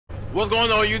What's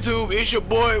going on, YouTube? It's your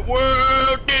boy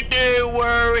World.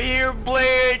 We're here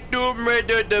playing Doom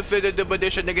Raider Definitive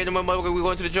Edition again. We're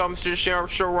going to the jump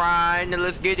shrine.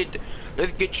 Let's get it.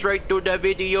 Let's get straight through the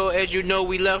video. As you know,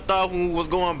 we left off when we was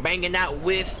going banging out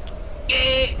with.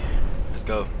 Yeah. Let's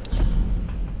go.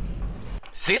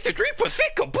 63%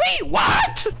 complete.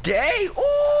 What? Dang.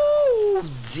 Ooh,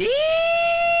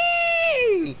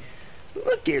 dang.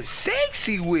 Looking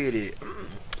sexy with it.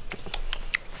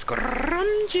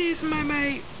 Scrunchies, my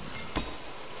mate.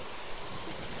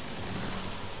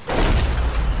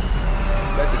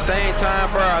 At the same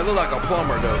time, bro, I look like a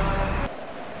plumber, though.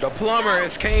 The plumber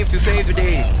has came to save the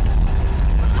day.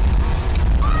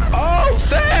 Oh,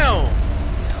 Sam!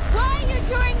 Why are you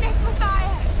doing this,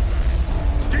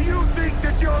 Matthias? Do you think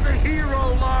that you're the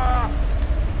hero, Lara?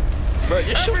 Bro,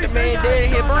 just shoot the man dead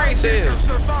in his brain cells.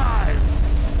 Survive.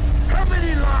 How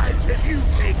many lives have you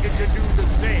taken to do the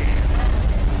same?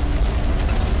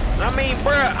 I mean,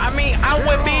 bruh, I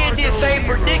wouldn't be in this same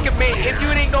predicament if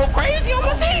you didn't go crazy on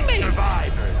my teammates.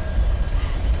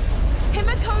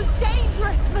 Himiko's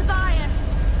dangerous, Matthias.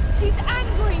 She's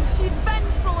angry, she's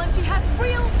vengeful, and she has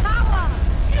real power.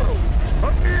 A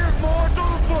mere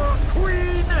mortal for a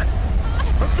queen?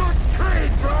 A good trade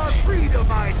for our freedom,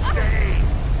 I'd say.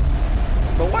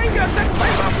 But why you gotta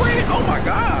sacrifice my friend? Oh my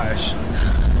gosh.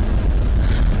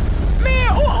 Man,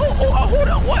 hold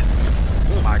on, what?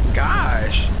 Oh my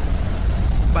gosh.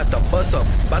 About to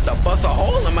bust a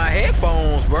hole in my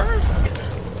headphones, bro.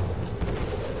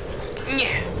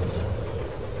 Yeah.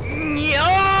 Yeah.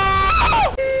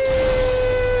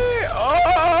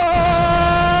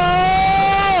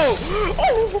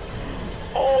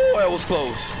 Oh, that was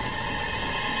close.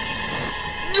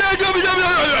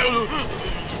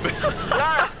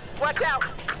 Watch out!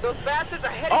 Those bastards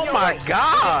are heading Oh my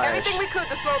gosh! Everything we could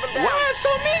to slow them down. Why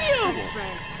so many of them?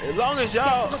 As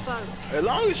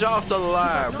long as y'all still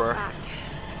alive, bro.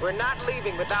 We're not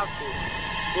leaving without you.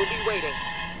 We'll be waiting.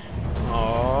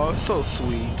 Oh, so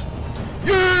sweet.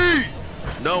 Yay!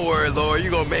 Don't worry, Lord,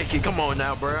 you gonna make it. Come on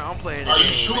now, bro. I'm playing. Are you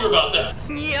sure about that?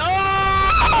 Yo!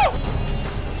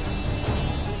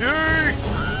 Yay!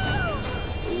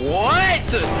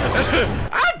 What?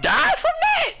 I died from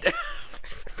that.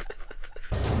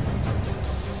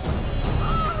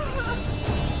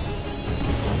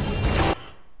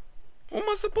 Where am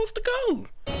I supposed to go?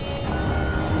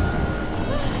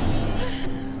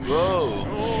 Whoa.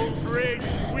 Oh, great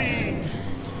queen.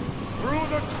 Through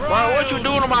the Bro, what you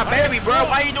doing to my baby, bro?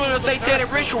 Why you doing a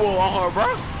satanic ritual on her,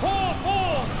 bro? Pour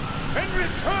forth and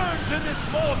return to this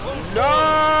mortal.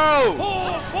 No!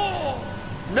 Pour forth.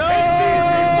 No!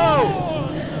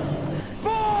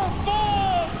 Pour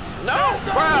forth. No,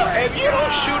 bro, if you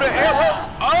don't shoot an arrow.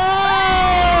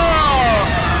 Oh!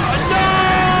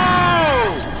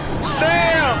 No!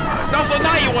 Sam! No, so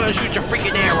now you want to shoot your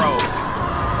freaking arrow.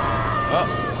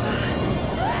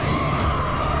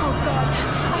 Oh God, I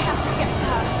have to get to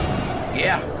her.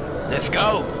 Yeah, let's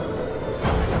go.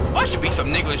 Why should be some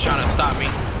niggas trying to stop me?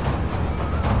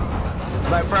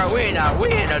 Like, bro, we in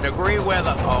a degree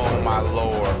weather. Oh my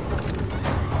lord.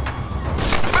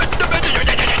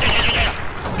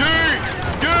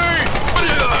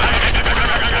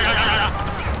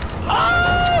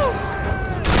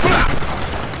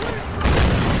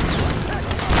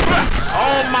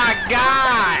 Oh my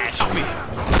gosh!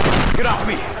 Get off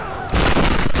me!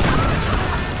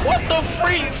 What the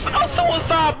freak? A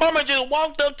suicide bomber just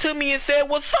walked up to me and said,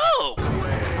 "What's up?"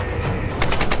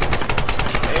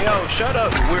 Hey yo, shut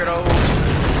up, you weirdo!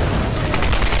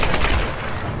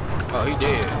 Oh, he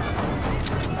dead.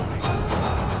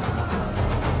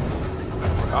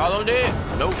 All of them dead?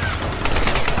 Nope.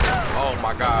 Oh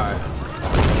my god.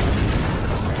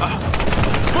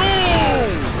 Boom!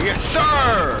 Yes,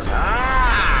 sir!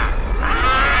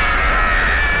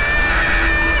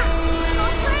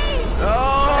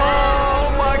 Oh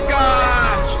my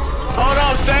gosh! Hold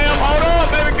on, Sam! Hold on,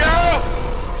 baby girl!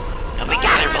 We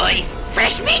got it, boys!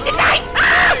 Fresh meat tonight!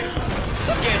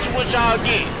 Look at you, what y'all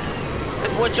get?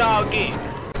 That's what y'all get.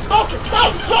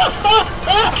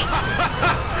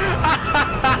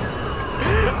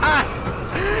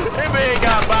 That man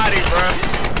got body, bro.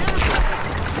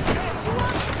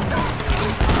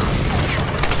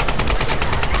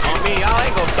 Y'all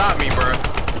ain't gonna stop me, bro.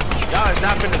 Y'all is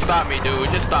not finna stop me, dude.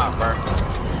 Just stop, bro.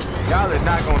 Y'all is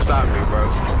not gonna stop me,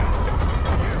 bro.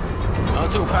 I'm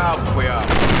too powerful for y'all.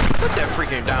 Put that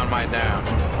freaking dynamite down.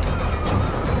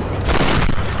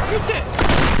 Get that.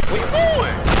 Where you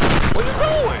going? Where you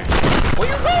going? Where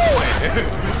you going?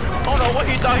 Oh no, what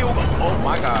he thought he was going? Oh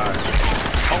my god.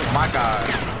 Oh my god.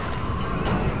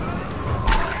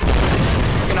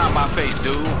 Get out of my face,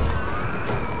 dude.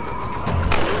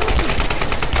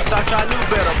 I knew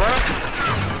better, bro.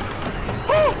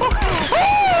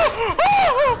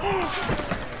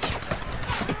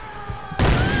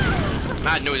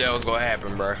 I knew that was gonna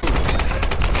happen, bro.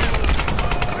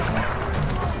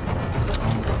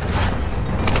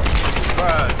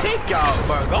 Bruh, take y'all,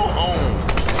 bruh. Go home.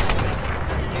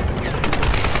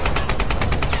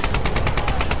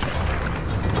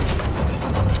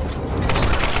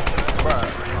 Bruh.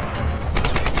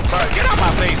 Bruh, get out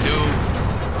my face, dude.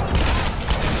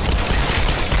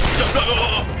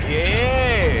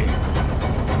 Yeah.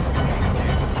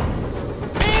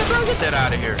 Man, bro, get that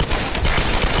out of here.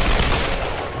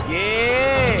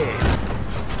 Yeah.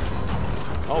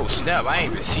 Oh, snap. I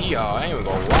ain't even see y'all. I ain't even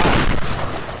gonna watch.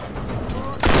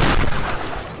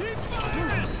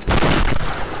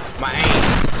 My aim.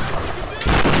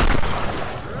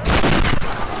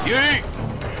 Yeet!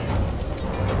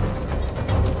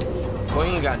 Boy,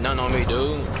 you ain't got nothing on me,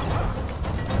 dude.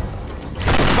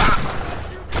 Bop!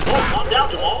 Oh, calm down,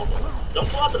 Jamal. Don't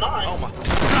pull out the knife. Oh my.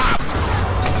 Bop!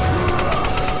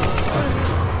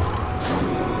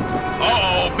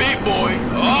 Uh-oh, big boy.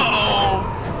 Uh-oh.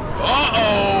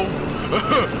 Uh-oh.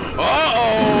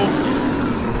 Uh-oh.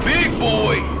 Big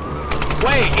boy.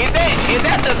 Wait, is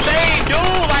that the same dude?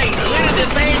 Like, literally the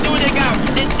same dude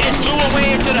that flew away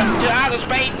into outer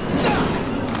space?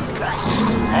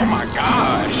 Oh my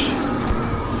gosh.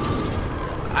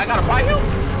 I gotta fight him?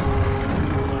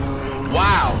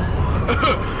 Wow.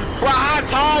 Bro, how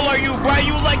tall are you, bro?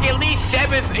 You like at least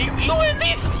 7 feet. You at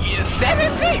least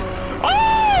 7 feet?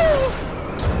 Oh!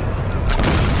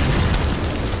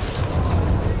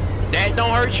 That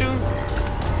don't hurt you?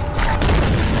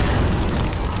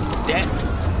 That.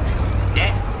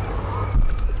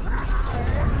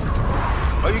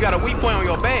 Oh, you got a weak point on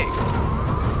your back.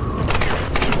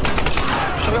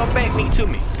 Show your back meat to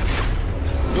me.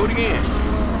 Do it again.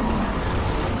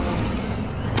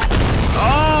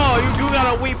 Oh, you got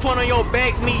a weak point on your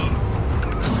back meat.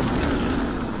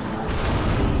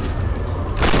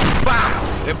 Wow,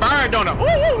 it burned on it.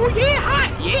 Ooh, yeah, hot.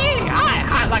 Yeah,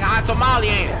 hot like a hot tamale,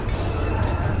 ain't it?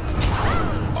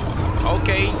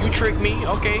 Okay, you tricked me.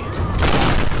 Okay.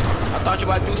 I thought you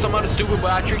about to do some other stupid,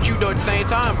 but I tricked you though at the same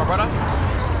time, my brother.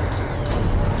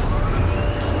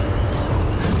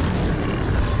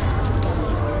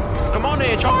 Come on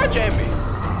there, charge at me.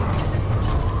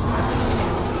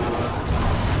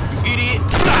 You idiot.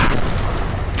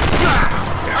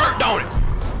 It hurt, don't it?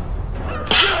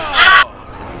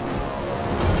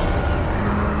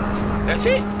 That's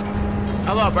it.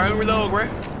 Hello, bro. Reload, bro.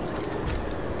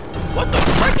 What the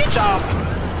frick, get y'all?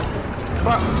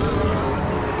 Bro.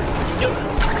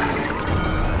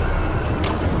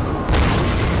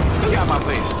 Get out my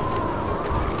face.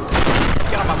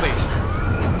 Get out my face.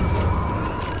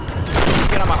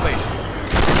 Get out my face.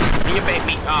 In your back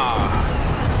meat.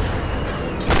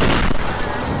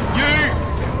 Yeah.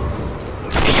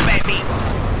 In your back meat.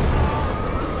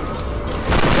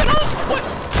 Get on. What?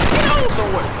 Get on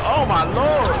somewhere. Oh my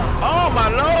lord. Oh my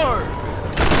lord.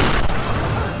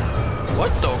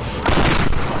 What the f?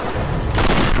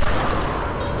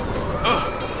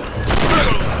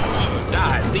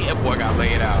 God, that boy got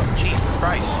laid out. Jesus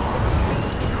Christ.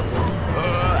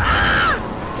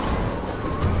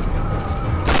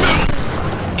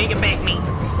 In your back meat.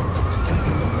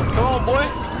 Come on, boy.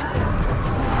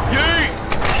 Yay!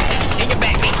 In your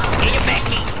back meat. In your back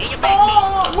meat. In your back meat.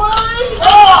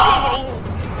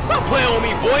 Stop playing with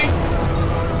me, boy.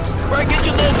 Bro, get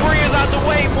your little friends out the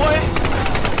way, boy.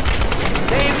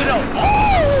 Damn it up.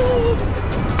 Oh!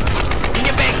 In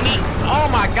your back meat. Oh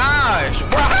my gosh.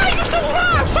 Bro, how are you still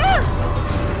alive, sir?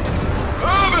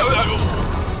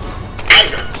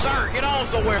 Sir, get on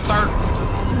somewhere, sir.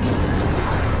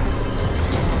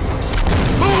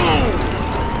 Boom!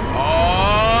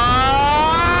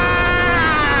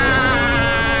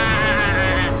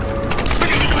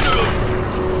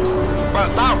 Bro,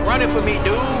 stop running for me,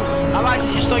 dude. I like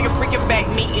you just show your freaking back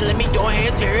meat and let me go ahead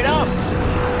and tear it up.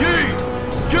 Yee!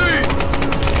 Yee!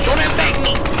 Show that back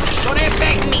meat. Show that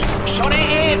back meat. Show that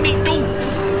head meat, dude.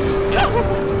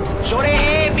 Show that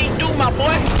head meat, dude, my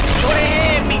boy. Show that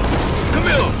head meat. Come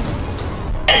here.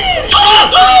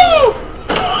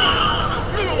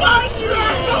 Why do you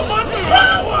have so much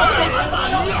power?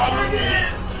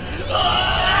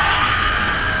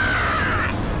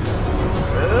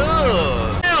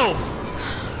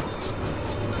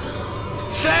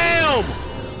 Sam!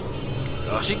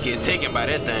 Oh, she getting taken by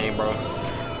that thing, bro.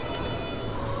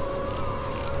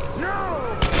 No!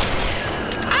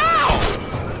 Ow!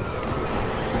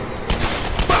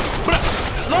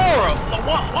 Laura,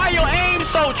 why your aim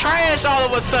so trash all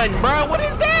of a sudden, bro? What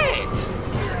is that?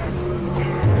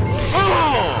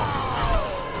 Oh!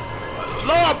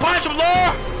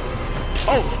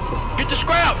 Oh, get the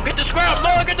scrap,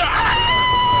 Lord, get the.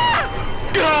 Ah!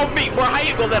 Get off me, bro. How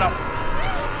you gonna let up?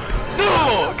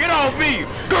 No, get off me.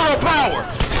 Girl power.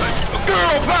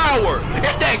 Girl power.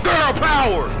 It's that girl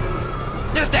power.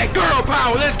 It's that girl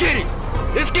power. Let's get it.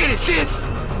 Let's get it, sis.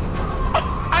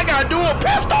 I gotta do a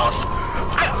pistols.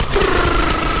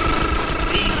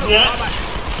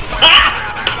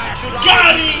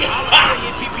 Got him!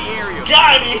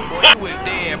 Got him! Boy, you was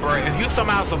dead, bro. If you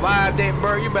somehow survived that,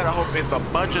 bro, you better hope it's a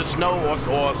bunch of snow or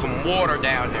some water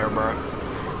down there, bro.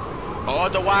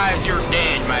 Otherwise, you're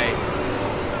dead, man.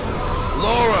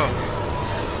 Laura.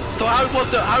 So how we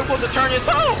supposed to turn this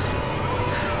off?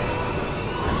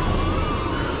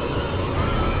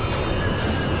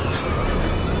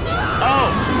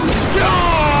 Oh!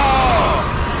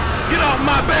 Get off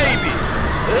my baby!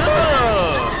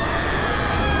 Ugh.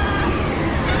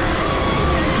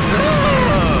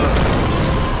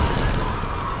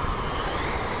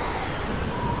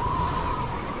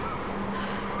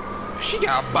 She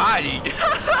got bodied.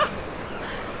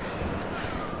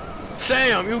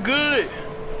 Sam, you good?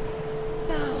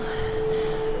 Sam.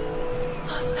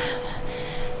 Oh, Sam.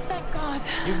 Thank God.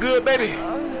 You good, baby?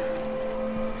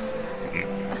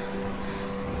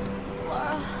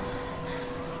 Laura.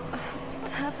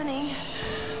 What's happening?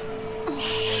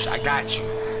 Shh, I got you.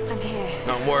 I'm here.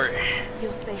 Don't worry.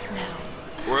 You're safe now.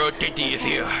 World Titty is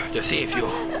here to save you.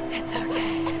 It's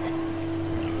okay.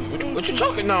 What you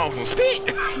choking on? Some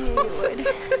spit? I knew you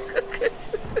would.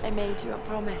 I made you a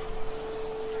promise.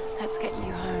 Let's get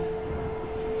you home.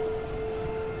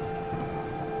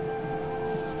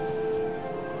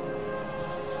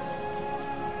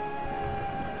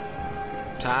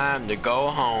 Time to go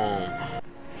home.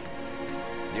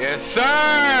 Yes,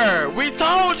 sir. We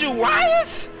told you,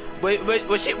 Wyatt.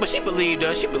 But she believed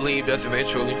us. She believed us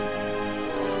eventually.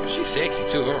 She's sexy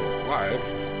too. Why?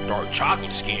 Dark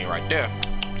chocolate skin right there.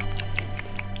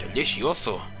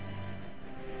 Delicioso.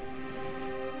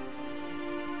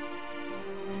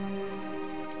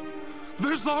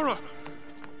 There's Lara.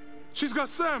 She's got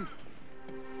Sam.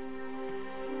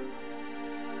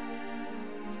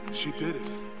 She did it.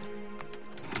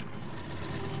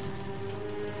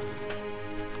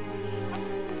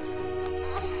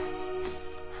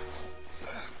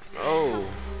 Oh.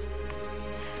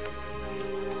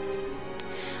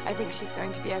 I think she's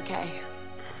going to be okay.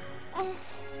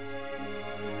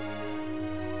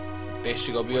 Think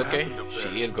she gonna be okay?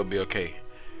 She is gonna be okay.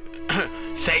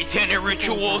 Satanic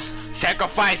rituals,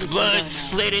 sacrifice, blood,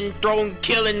 slitting, throwing,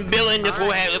 killing, billing. That's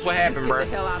what happened, bro.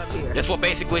 That's what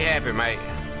basically happened, mate.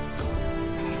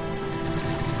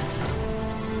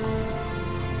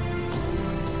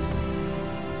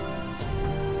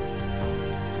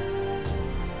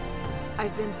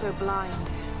 I've been so blind,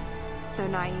 so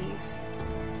naive.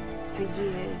 For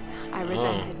years, I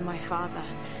resented my father,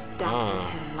 doubted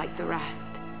him like the rest.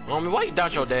 Mommy, why you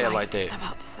doubt your dad Right like that?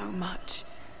 about so much.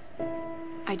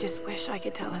 I just wish I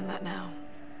could tell him that now.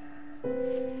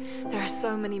 There are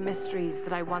so many mysteries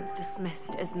that I once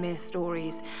dismissed as mere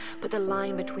stories, but the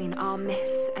line between our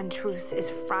myths and truth is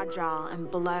fragile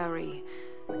and blurry.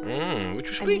 What you I need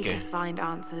to speaking? find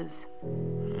answers.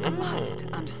 I must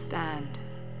understand.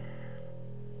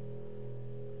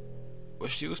 What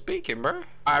she was speaking, bro?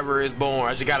 Ivor is born.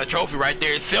 I just got a trophy right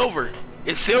there. It's silver.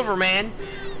 It's silver, man.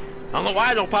 I don't know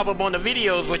why it don't pop up on the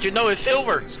videos, but you know it's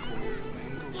silver.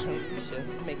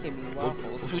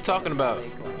 What we talking about?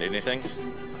 Need anything?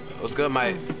 What's good,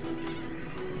 mate?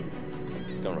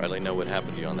 Don't really know what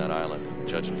happened to you on that island.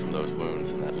 Judging from those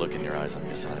wounds and that look in your eyes, I'm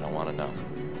guessing I don't want to know.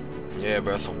 Yeah,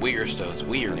 bro, some weird stuff. It's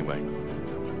weird. Anyway,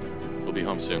 we'll be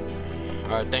home soon.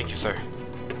 All right, thank you, sir.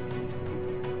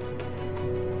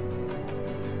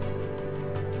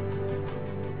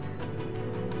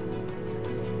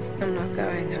 I'm not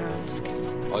going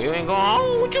home. Oh, you ain't going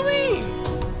home? What you mean?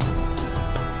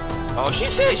 Oh, she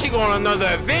said she going on another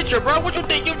adventure, bro. What you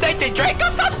think? You think they drank or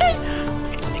something?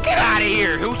 Get out of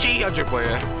here, Hoochie. I'm just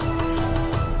playing.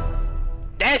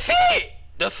 That's it.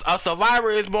 A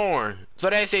survivor is born. So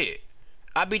that's it.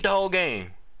 I beat the whole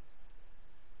game.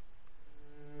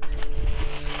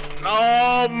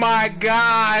 Oh my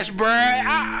gosh,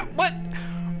 bruh. What?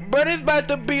 Bro, this about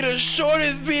to be the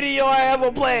shortest video I ever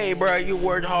played, bro. You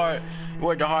worked hard. You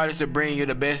worked the hardest to bring you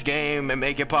the best game and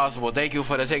make it possible. Thank you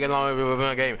for the taking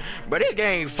long game. But this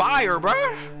game fire, bro.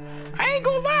 I ain't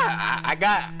gonna lie.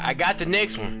 I got the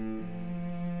next one.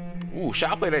 Ooh, should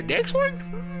I play the next one?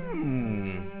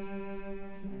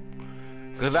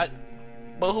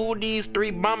 But who are these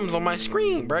three bums on my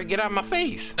screen, bro? Get out of my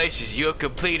face. You have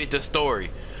completed the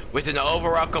story with an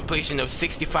overall completion of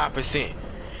 65%.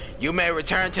 You may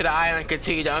return to the island and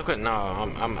continue to uncle. No,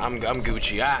 I'm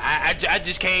Gucci. I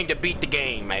just came to beat the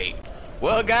game, mate.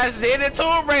 Well, guys, it's the end of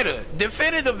Tomb Raider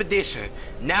Definitive Edition.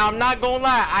 Now, I'm not gonna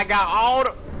lie, I got all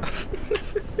the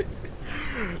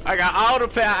I got all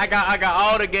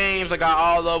the games, I got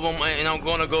all of them, and I'm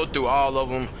gonna go through all of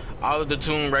them, all of the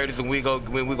Tomb Raiders, and we go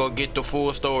get the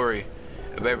full story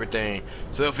of everything.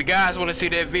 So if you guys want to see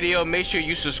that video, make sure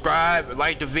you subscribe,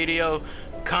 like the video,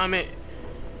 comment.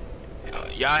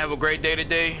 Y'all have a great day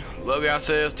today. Love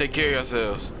yourselves. Take care of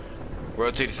yourselves.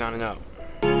 World Titty signing out.